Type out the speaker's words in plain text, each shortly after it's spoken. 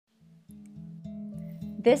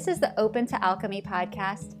This is the Open to Alchemy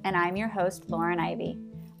podcast, and I'm your host, Lauren Ivy.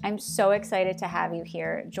 I'm so excited to have you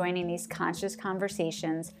here joining these conscious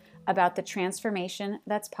conversations about the transformation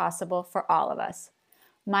that's possible for all of us.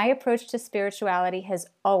 My approach to spirituality has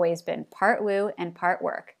always been part woo and part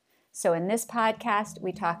work. So in this podcast,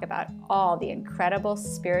 we talk about all the incredible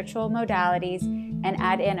spiritual modalities and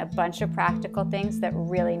add in a bunch of practical things that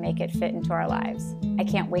really make it fit into our lives. I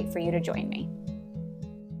can't wait for you to join me.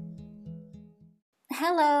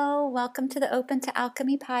 Hello, welcome to the Open to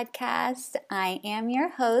Alchemy podcast. I am your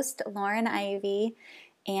host, Lauren Ivy,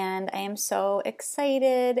 and I am so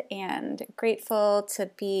excited and grateful to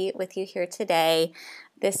be with you here today.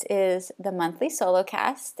 This is the monthly solo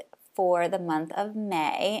cast for the month of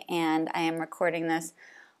May, and I am recording this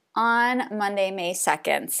on Monday, May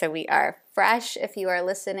 2nd. So we are fresh. If you are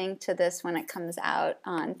listening to this when it comes out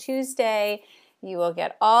on Tuesday, you will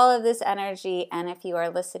get all of this energy, and if you are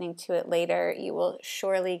listening to it later, you will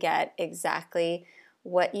surely get exactly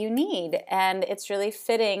what you need. And it's really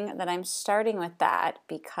fitting that I'm starting with that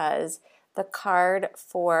because the card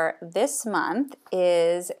for this month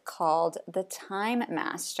is called the Time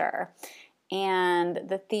Master. And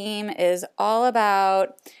the theme is all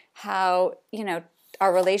about how,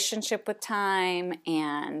 our relationship with time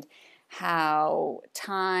and how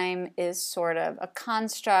time is sort of a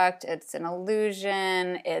construct, it's an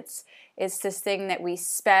illusion, it's this thing that we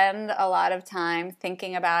spend a lot of time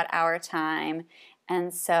thinking about our time.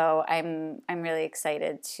 And so I'm really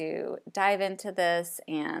excited to dive into this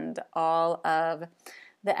and all of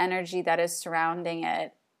the energy that is surrounding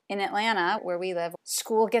it. In Atlanta, where we live,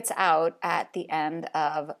 school gets out at the end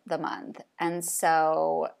of the month. And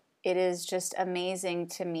so it is just amazing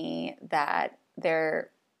to me that there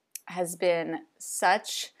has been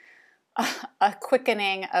such a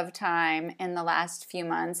quickening of time in the last few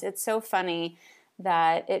months. It's so funny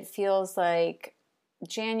that it feels like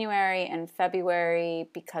January and February,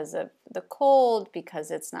 because of the cold,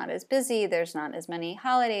 because it's not as busy, there's not as many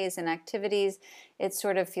holidays and activities, it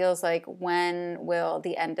sort of feels like, when will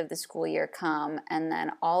the end of the school year come? And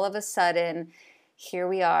then all of a sudden, here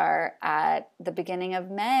we are at the beginning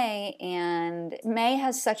of May, and May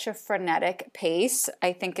has such a frenetic pace.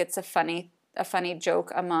 I think it's a funny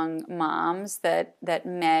joke among moms that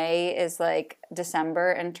May is like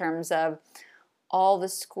December in terms of all the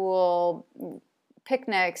school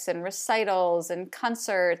picnics and recitals and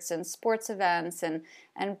concerts and sports events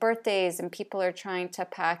and birthdays, and people are trying to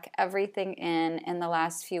pack everything in the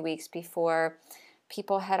last few weeks before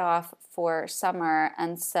people head off for summer.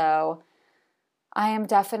 And so I am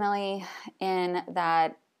definitely in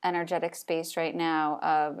that energetic space right now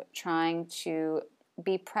of trying to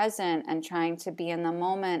be present and trying to be in the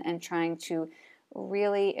moment and trying to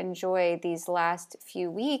really enjoy these last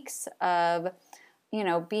few weeks of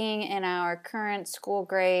being in our current school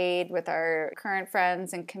grade with our current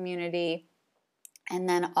friends and community, and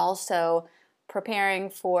then also preparing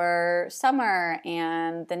for summer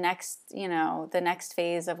and the next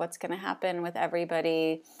phase of what's going to happen with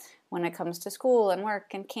everybody when it comes to school and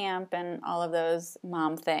work and camp and all of those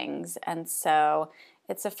mom things. And so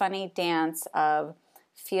it's a funny dance of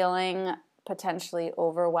feeling potentially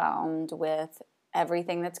overwhelmed with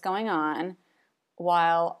everything that's going on,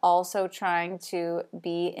 while also trying to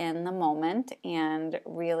be in the moment and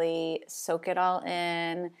really soak it all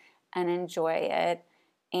in and enjoy it,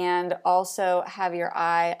 and also have your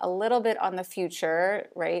eye a little bit on the future,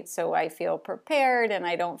 right? So I feel prepared and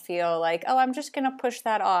I don't feel like, oh, I'm just going to push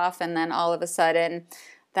that off, and then all of a sudden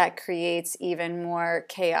that creates even more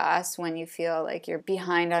chaos when you feel like you're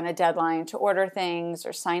behind on a deadline to order things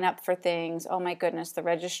or sign up for things. Oh my goodness, the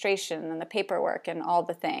registration and the paperwork and all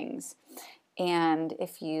the things. And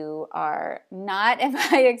if you are not in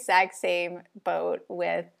my exact same boat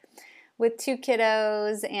with two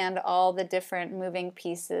kiddos and all the different moving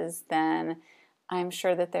pieces, then I'm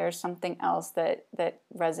sure that there's something else that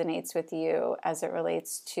resonates with you as it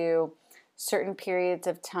relates to certain periods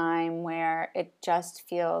of time where it just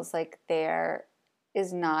feels like there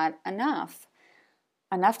is not enough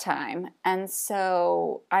time. And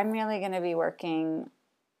so I'm really going to be working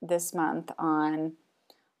this month on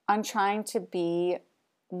trying to be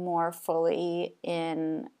more fully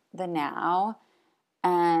in the now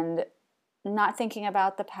and not thinking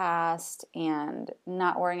about the past and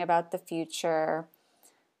not worrying about the future.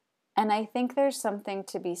 And I think there's something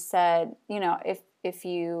to be said, if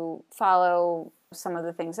you follow some of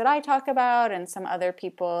the things that I talk about and some other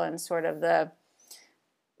people and sort of the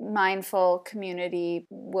mindful community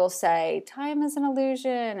will say time is an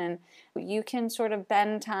illusion and you can sort of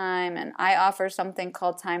bend time. And I offer something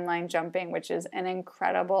called timeline jumping, which is an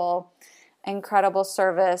incredible incredible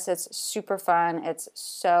service. It's super fun. It's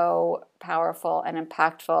so powerful and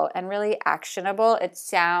impactful and really actionable. It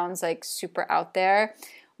sounds like super out there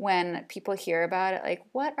when people hear about it, like,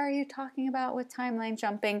 what are you talking about with timeline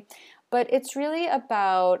jumping? But it's really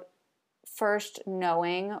about first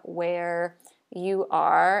knowing where you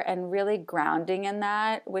are and really grounding in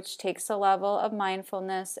that, which takes a level of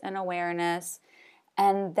mindfulness and awareness,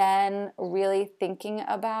 and then really thinking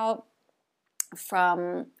about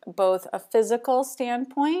from both a physical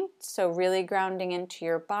standpoint, so really grounding into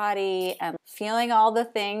your body and feeling all the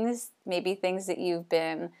things, maybe things that you've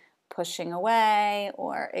been pushing away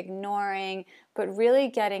or ignoring, but really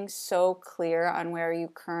getting so clear on where you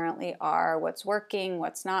currently are, what's working,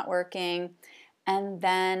 what's not working, and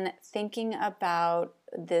then thinking about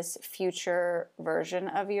this future version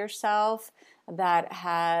of yourself that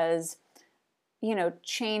has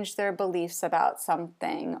changed their beliefs about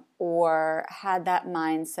something or had that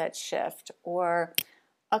mindset shift or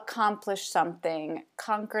accomplished something,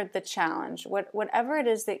 conquered the challenge, whatever it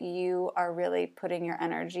is that you are really putting your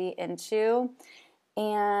energy into.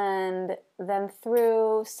 And then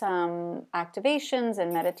through some activations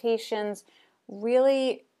and meditations,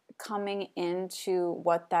 really coming into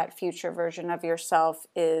what that future version of yourself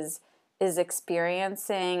is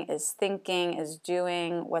experiencing, is thinking, is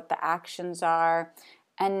doing, what the actions are,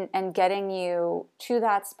 and getting you to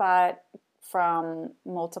that spot from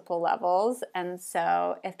multiple levels. And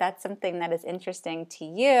so if that's something that is interesting to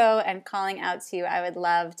you and calling out to you, I would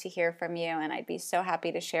love to hear from you, and I'd be so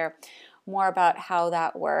happy to share more about how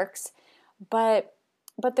that works. But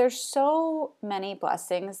there's so many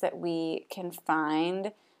blessings that we can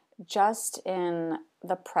find just in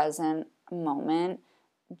the present moment,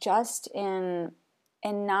 just in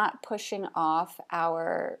not pushing off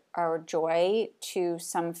our joy to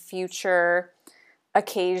some future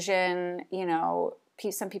occasion.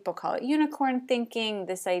 Some people call it unicorn thinking,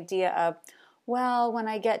 this idea of, well, when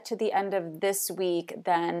I get to the end of this week,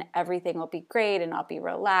 then everything will be great and I'll be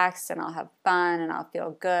relaxed and I'll have fun and I'll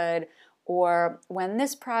feel good. Or when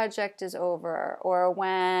this project is over, or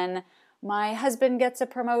when my husband gets a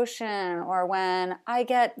promotion, or when I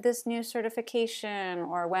get this new certification,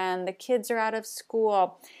 or when the kids are out of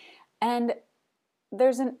school. And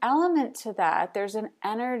there's an element to that. There's an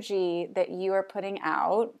energy that you are putting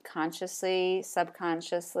out consciously,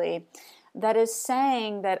 subconsciously, that is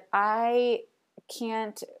saying that I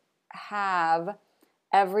can't have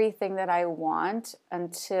everything that I want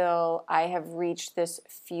until I have reached this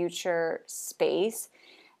future space.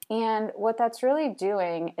 And what that's really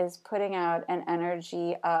doing is putting out an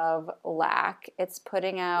energy of lack. It's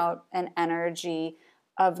putting out an energy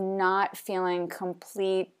of not feeling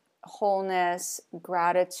complete wholeness,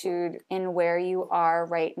 gratitude in where you are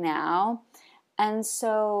right now. And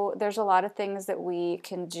so there's a lot of things that we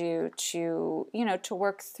can do to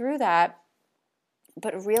work through that,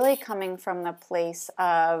 but really coming from the place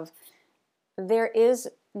of there is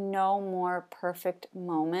no more perfect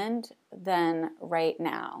moment than right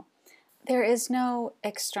now. There is no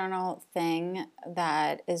external thing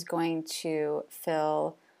that is going to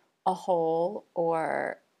fill a hole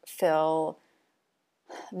or fill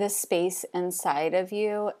this space inside of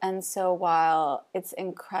you. And so while it's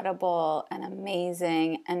incredible and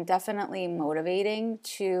amazing and definitely motivating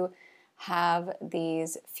to have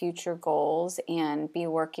these future goals and be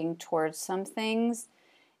working towards some things,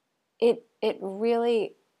 it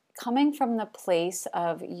really, coming from the place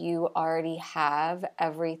of you already have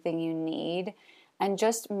everything you need, and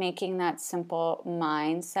just making that simple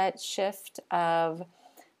mindset shift of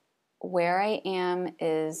where I am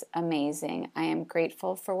is amazing. I am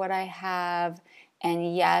grateful for what I have.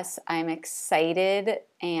 And yes, I'm excited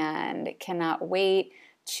and cannot wait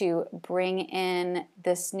to bring in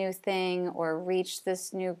this new thing or reach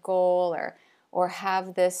this new goal or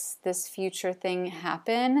have this future thing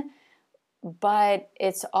happen. But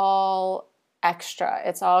it's all extra.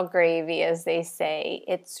 It's all gravy, as they say.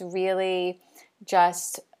 It's really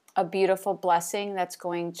just a beautiful blessing that's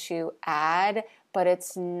going to add, but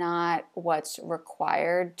it's not what's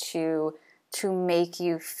required to make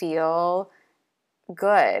you feel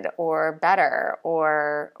good or better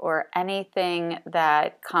or anything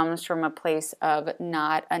that comes from a place of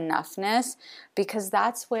not enoughness, because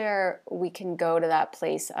that's where we can go to that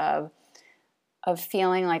place of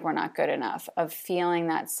feeling like we're not good enough, of feeling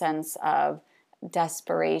that sense of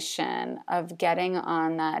desperation, of getting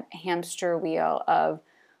on that hamster wheel of,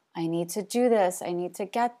 I need to do this, I need to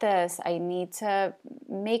get this, I need to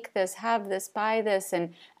make this, have this, buy this,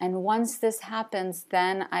 and once this happens,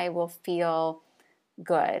 then I will feel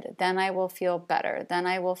good, then I will feel better, then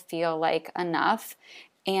I will feel like enough.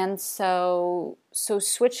 And so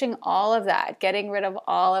switching all of that, getting rid of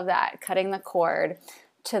all of that, cutting the cord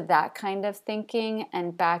to that kind of thinking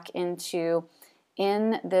and back into,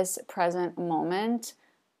 in this present moment,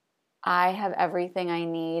 I have everything I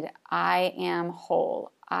need. I am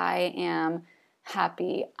whole. I am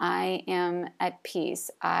happy. I am at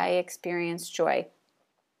peace. I experience joy.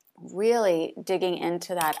 Really digging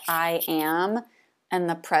into that I am and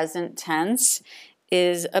the present tense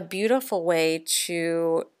is a beautiful way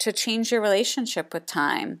to change your relationship with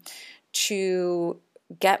time, to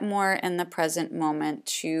get more in the present moment,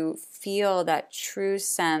 to feel that true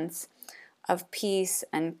sense of peace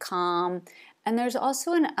and calm. And there's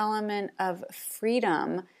also an element of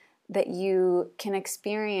freedom that you can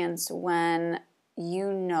experience when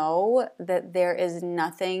you know that there is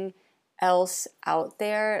nothing else out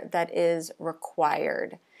there that is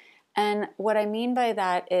required. And what I mean by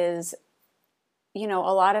that is, a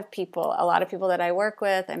lot of people that I work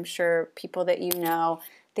with, I'm sure people that you know,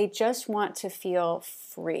 they just want to feel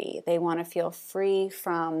free. They want to feel free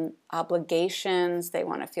from obligations. They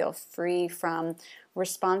want to feel free from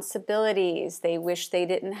responsibilities. They wish they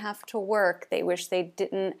didn't have to work. They wish they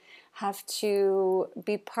didn't have to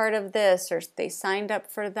be part of this, or they signed up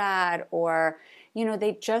for that, or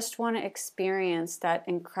they just want to experience that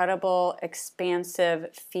incredible,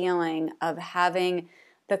 expansive feeling of having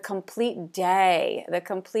the complete day, the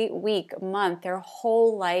complete week, month, their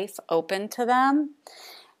whole life open to them.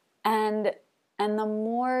 And the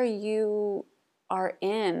more you are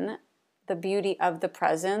in the beauty of the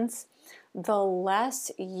presence, the less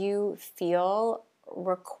you feel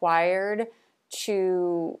required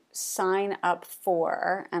to sign up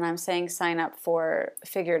for, and I'm saying sign up for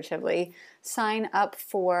figuratively, sign up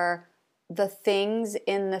for the things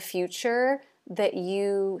in the future that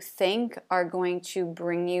you think are going to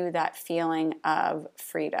bring you that feeling of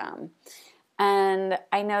freedom. And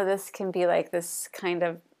I know this can be like this kind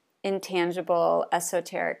of intangible,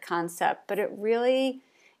 esoteric concept, but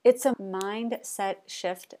it's a mindset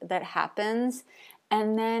shift that happens,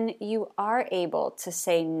 and then you are able to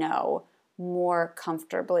say no more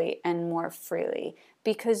comfortably and more freely,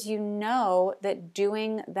 because you know that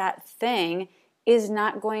doing that thing is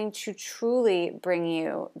not going to truly bring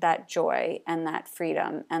you that joy and that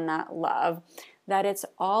freedom and that love, that it's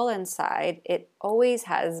all inside. It always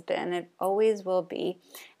has been, it always will be,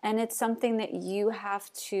 and it's something that you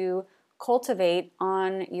have to cultivate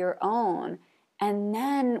on your own. And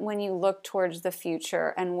then when you look towards the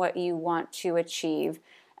future and what you want to achieve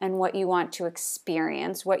and what you want to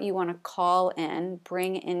experience, what you want to call in,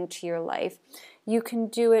 bring into your life, you can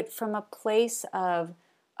do it from a place of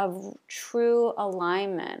true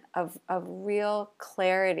alignment, of real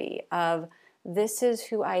clarity, of this is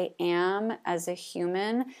who I am as a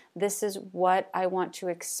human. This is what I want to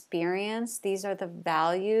experience. These are the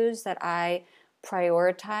values that I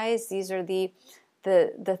prioritize. These are the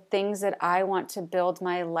things that I want to build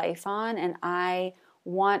my life on, and I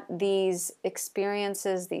want these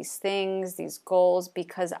experiences, these things, these goals,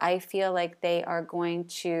 because I feel like they are going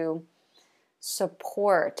to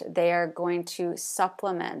support, they are going to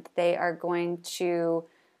supplement, they are going to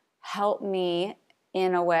help me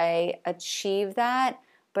in a way achieve that.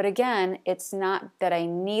 But again, it's not that I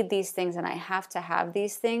need these things and I have to have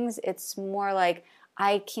these things. It's more like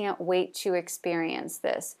I can't wait to experience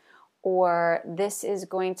this, or this is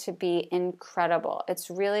going to be incredible.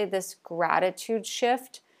 It's really this gratitude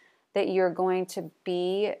shift that you're going to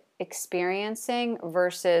be experiencing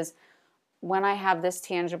versus when I have this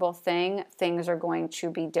tangible thing, things are going to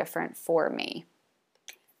be different for me.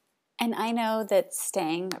 And I know that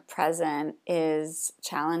staying present is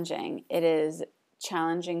challenging. It is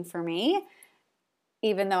challenging for me,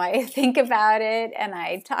 even though I think about it and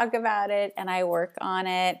I talk about it and I work on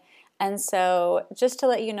it. And so just to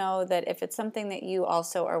let you know that if it's something that you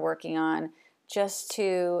also are working on, just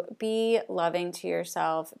to be loving to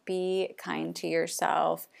yourself, be kind to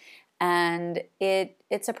yourself. And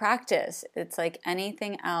it's a practice. It's like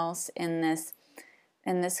anything else in this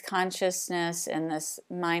consciousness, in this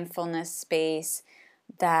mindfulness space,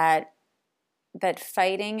 that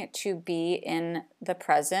fighting to be in the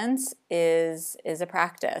presence is a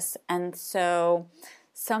practice. And so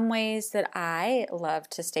some ways that I love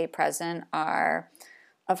to stay present are,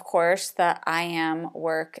 of course, the I am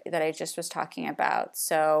work that I just was talking about.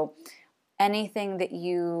 So anything that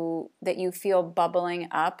you feel bubbling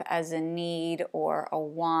up as a need or a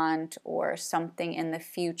want or something in the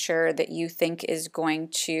future that you think is going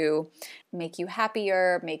to make you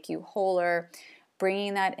happier, make you wholer,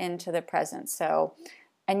 bringing that into the present. So,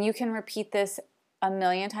 and you can repeat this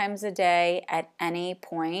 1,000,000 times a day at any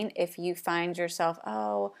point. If you find yourself,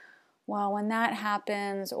 well, when that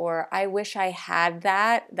happens, or I wish I had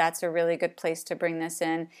that, that's a really good place to bring this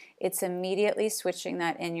in. It's immediately switching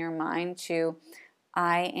that in your mind to,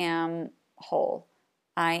 I am whole.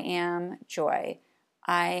 I am joy.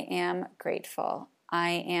 I am grateful.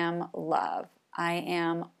 I am love. I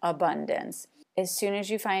am abundance. As soon as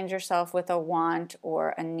you find yourself with a want or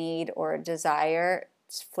a need or a desire,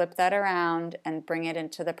 flip that around and bring it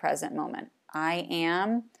into the present moment. I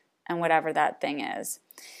am, and whatever that thing is.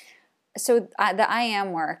 So the I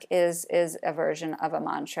am work is a version of a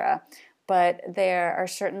mantra, but there are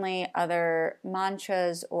certainly other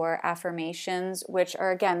mantras or affirmations, which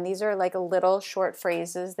are, again, these are like little short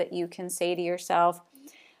phrases that you can say to yourself.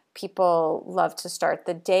 People love to start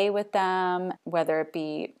the day with them, whether it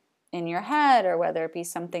be in your head or whether it be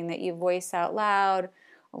something that you voice out loud.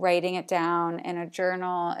 Writing it down in a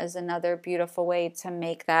journal is another beautiful way to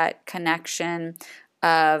make that connection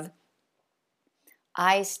of,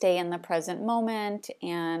 I stay in the present moment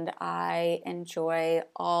and I enjoy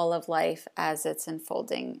all of life as it's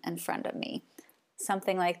unfolding in front of me.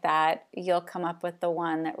 Something like that. You'll come up with the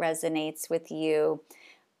one that resonates with you.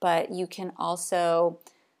 But you can also,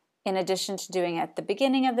 in addition to doing it at the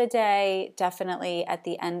beginning of the day, definitely at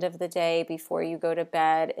the end of the day before you go to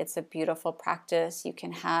bed. It's a beautiful practice. You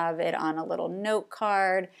can have it on a little note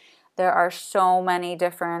card. There are so many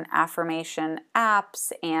different affirmation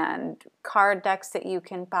apps and card decks that you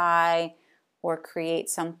can buy or create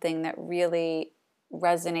something that really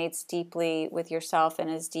resonates deeply with yourself and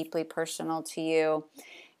is deeply personal to you.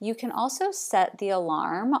 You can also set the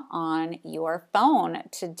alarm on your phone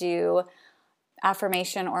to do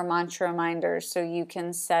affirmation or mantra reminders. So you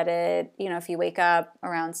can set it, if you wake up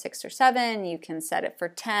around 6 or 7, you can set it for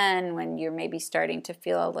 10 when you're maybe starting to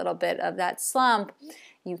feel a little bit of that slump.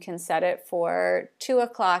 You can set it for 2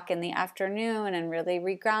 o'clock in the afternoon and really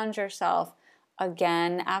reground yourself.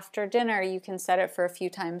 Again, after dinner, you can set it for a few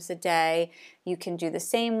times a day. You can do the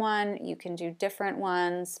same one, you can do different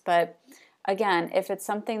ones, but again, if it's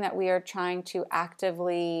something that we are trying to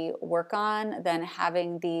actively work on, then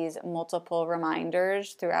having these multiple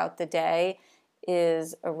reminders throughout the day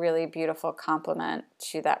is a really beautiful complement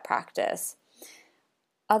to that practice.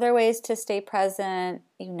 Other ways to stay present,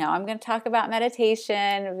 I'm going to talk about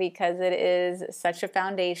meditation because it is such a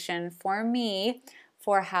foundation for me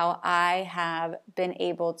for how I have been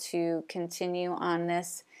able to continue on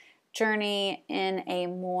this journey in a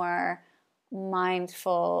more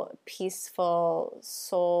mindful, peaceful,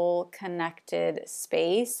 soul-connected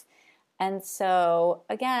space. And so,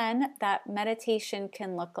 again, that meditation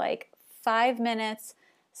can look like 5 minutes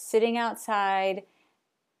sitting outside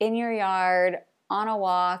in your yard, on a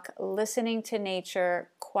walk, listening to nature,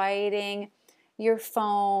 quieting your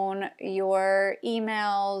phone, your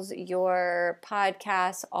emails, your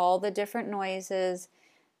podcasts, all the different noises,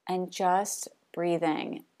 and just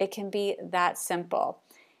breathing. It can be that simple.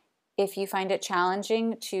 If you find it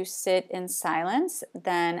challenging to sit in silence,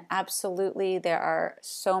 then absolutely there are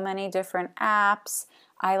so many different apps.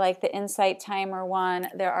 I like the Insight Timer one.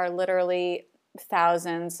 There are literally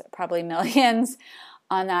thousands, probably millions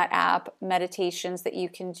on that app, meditations that you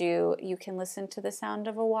can do. You can listen to the sound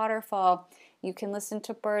of a waterfall. You can listen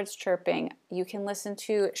to birds chirping. You can listen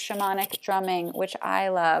to shamanic drumming, which I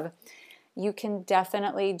love. You can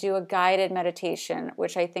definitely do a guided meditation,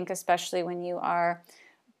 which I think especially when you are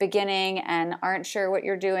beginning and aren't sure what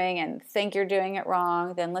you're doing and think you're doing it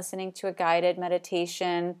wrong, then listening to a guided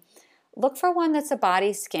meditation. Look for one that's a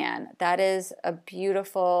body scan. That is a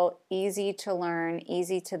beautiful, easy to learn,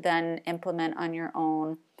 easy to then implement on your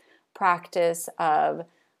own practice of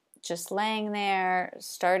just laying there,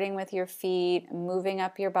 starting with your feet, moving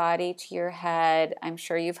up your body to your head. I'm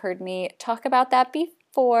sure you've heard me talk about that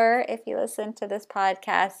before if you listen to this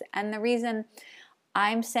podcast. And the reason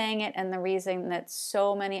I'm saying it and the reason that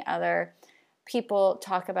so many other people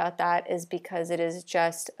talk about that is because it is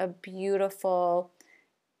just a beautiful,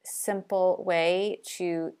 simple way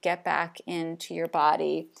to get back into your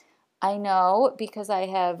body. I know because I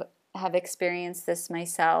have experienced this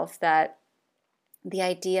myself that the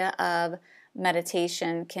idea of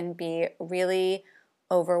meditation can be really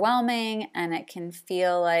overwhelming and it can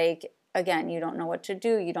feel like, again, you don't know what to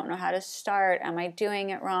do. You don't know how to start. Am I doing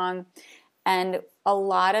it wrong? And a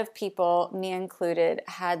lot of people, me included,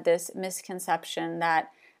 had this misconception that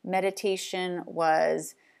meditation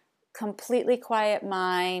was completely quiet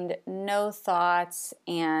mind, no thoughts,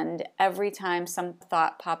 and every time some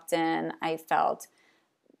thought popped in, I felt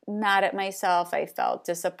mad at myself, I felt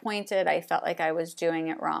disappointed, I felt like I was doing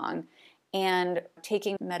it wrong. And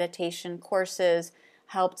taking meditation courses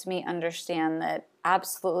helped me understand that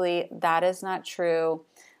absolutely that is not true,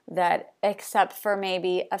 that except for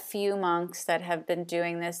maybe a few monks that have been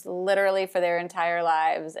doing this literally for their entire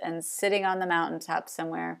lives and sitting on the mountaintop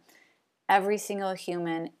somewhere, every single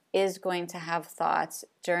human is going to have thoughts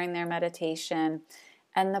during their meditation.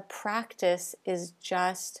 And the practice is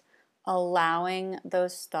just allowing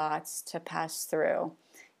those thoughts to pass through.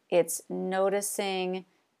 It's noticing,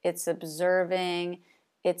 it's observing,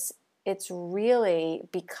 it's really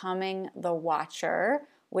becoming the watcher,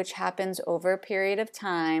 which happens over a period of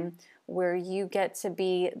time where you get to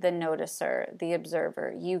be the noticer, the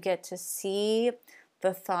observer. You get to see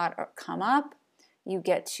the thought come up. You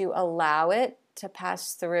get to allow it to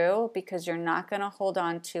pass through because you're not going to hold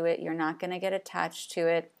on to it. You're not going to get attached to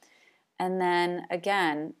it. And then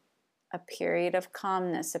again, a period of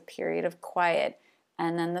calmness, a period of quiet.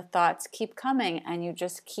 And then the thoughts keep coming and you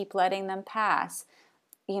just keep letting them pass.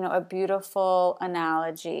 A beautiful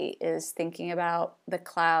analogy is thinking about the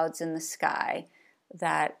clouds in the sky,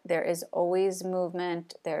 that there is always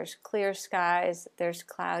movement. There's clear skies, there's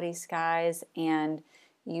cloudy skies, and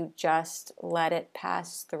you just let it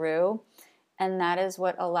pass through. And that is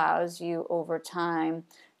what allows you over time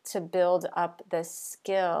to build up the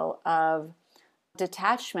skill of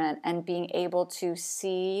detachment and being able to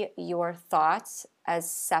see your thoughts as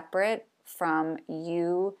separate from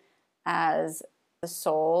you as the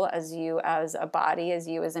soul, as you as a body, as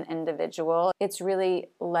you as an individual. It's really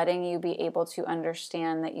letting you be able to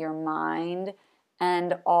understand that your mind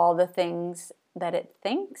and all the things that it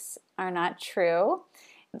thinks are not true.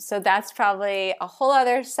 So that's probably a whole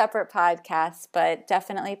other separate podcast, but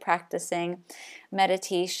definitely practicing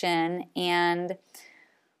meditation and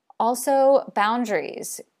also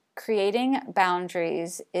boundaries. Creating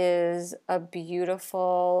boundaries is a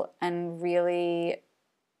beautiful and really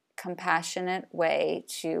compassionate way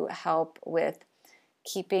to help with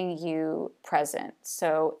keeping you present.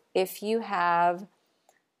 So if you have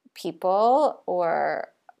people or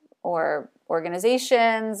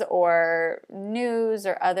organizations or news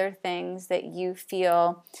or other things that you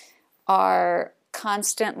feel are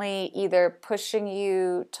constantly either pushing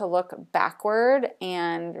you to look backward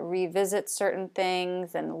and revisit certain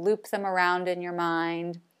things and loop them around in your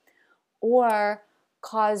mind, or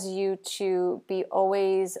cause you to be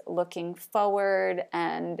always looking forward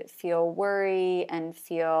and feel worry and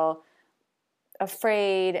feel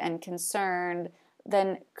afraid and concerned,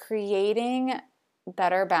 then creating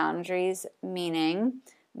better boundaries, meaning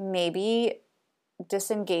maybe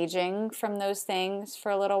disengaging from those things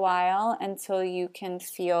for a little while until you can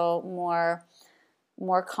feel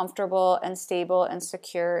more comfortable and stable and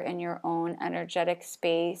secure in your own energetic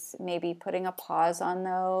space, maybe putting a pause on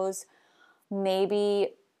those,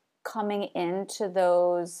 maybe coming into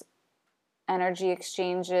those energy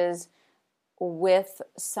exchanges with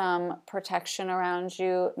some protection around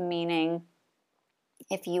you, meaning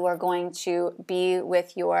if you are going to be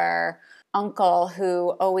with your uncle who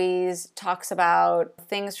always talks about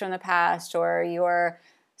things from the past, or your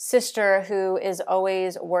sister who is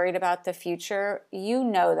always worried about the future, you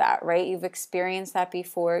know that, right? You've experienced that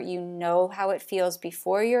before. You know how it feels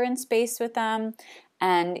before you're in space with them,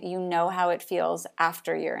 and you know how it feels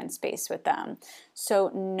after you're in space with them. So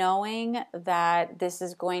knowing that this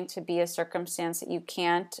is going to be a circumstance that you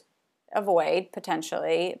can't avoid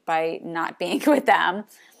potentially by not being with them,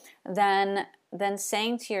 then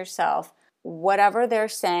saying to yourself, whatever they're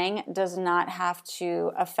saying does not have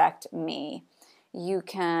to affect me. You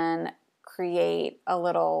can create a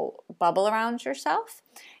little bubble around yourself.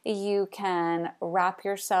 You can wrap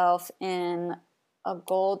yourself in a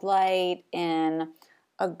gold light, in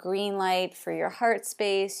a green light for your heart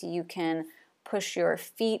space. You can push your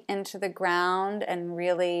feet into the ground and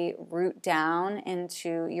really root down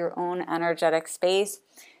into your own energetic space.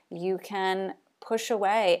 You can push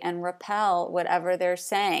away and repel whatever they're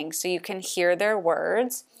saying, so you can hear their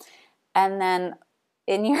words, and then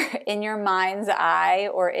in your mind's eye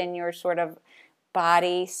or in your sort of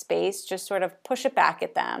body space, just sort of push it back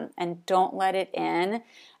at them and don't let it in.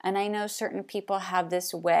 And I know certain people have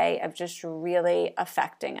this way of just really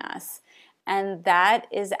affecting us, and that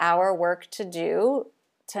is our work to do,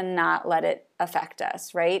 to not let it affect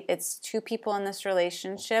us, right? It's two people in this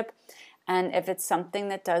relationship, and if it's something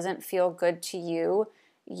that doesn't feel good to you,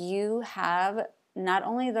 you have not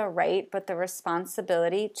only the right, but the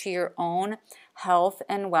responsibility to your own health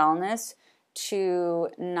and wellness to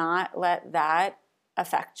not let that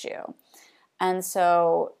affect you. And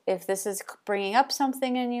so if this is bringing up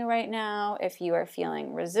something in you right now, if you are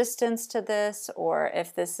feeling resistance to this, or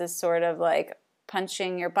if this is sort of like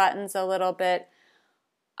punching your buttons a little bit,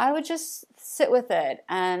 I would just sit with it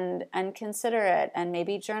and consider it, and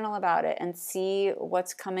maybe journal about it and see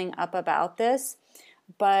what's coming up about this.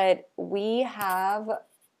 but we have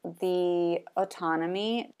the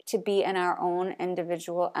autonomy to be in our own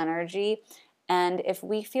individual energy. And if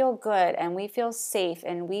we feel good and we feel safe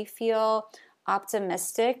and we feel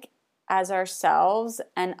optimistic as ourselves,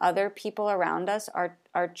 and other people around us are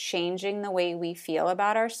changing the way we feel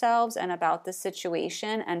about ourselves and about the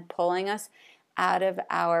situation and pulling us out of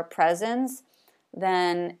our presence,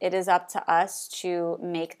 then it is up to us to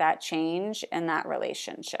make that change in that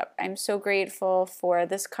relationship. I'm so grateful for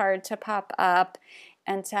this card to pop up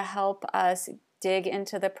and to help us dig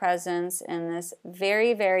into the presence in this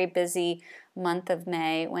very, very busy month of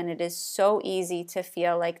May, when it is so easy to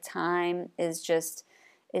feel like time is just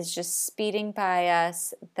speeding by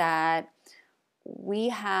us, that we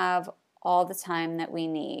have all the time that we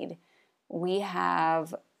need. We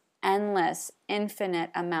have endless, infinite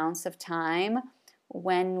amounts of time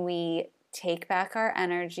when we take back our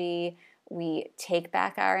energy, we take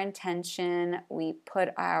back our intention, we put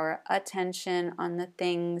our attention on the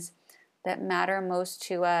things that matter most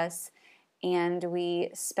to us, and we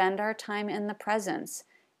spend our time in the presence.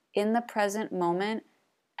 In the present moment,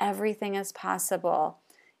 everything is possible.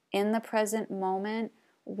 In the present moment,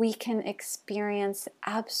 we can experience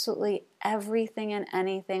absolutely everything and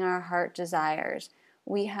anything our heart desires.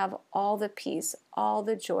 We have all the peace, all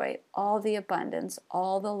the joy, all the abundance,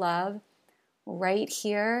 all the love right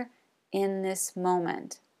here in this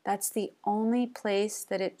moment. That's the only place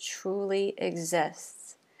that it truly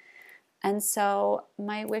exists. And so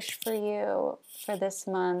my wish for you for this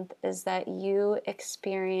month is that you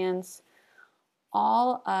experience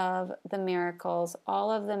all of the miracles,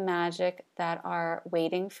 all of the magic that are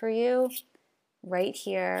waiting for you right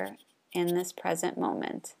here in this present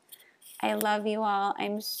moment. I love you all.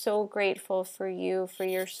 I'm so grateful for you, for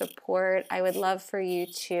your support. I would love for you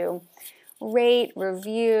to rate,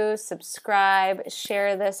 review, subscribe,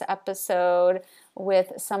 share this episode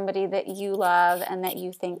with somebody that you love and that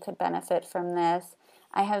you think could benefit from this.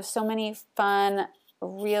 I have so many fun,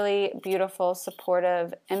 really beautiful,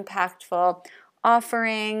 supportive, impactful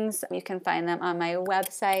offerings. You can find them on my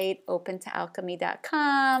website,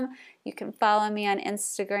 opentoalchemy.com. You can follow me on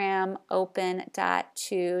Instagram,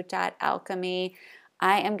 open.to.alchemy.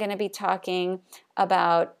 I am going to be talking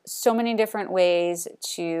about so many different ways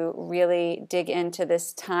to really dig into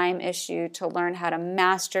this time issue, to learn how to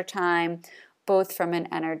master time, both from an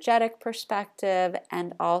energetic perspective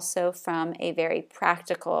and also from a very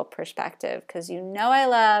practical perspective, because you know I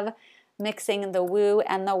love mixing the woo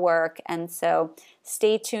and the work. And so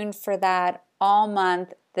stay tuned for that all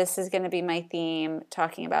month. This is going to be my theme,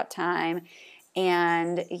 talking about time.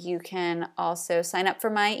 And you can also sign up for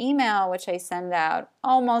my email, which I send out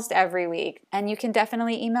almost every week. And you can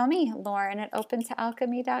definitely email me,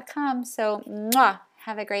 Lauren@opentoalchemy.com. So,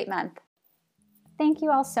 have a great month. Thank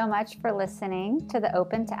you all so much for listening to the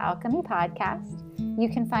Open to Alchemy podcast. You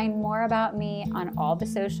can find more about me on all the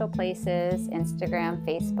social places, Instagram,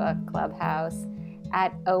 Facebook, Clubhouse,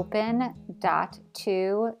 at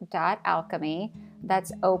open.to.alchemy.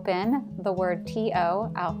 That's open, the word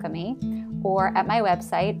T-O, alchemy, or at my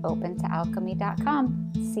website,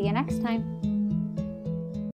 opentoalchemy.com. See you next time.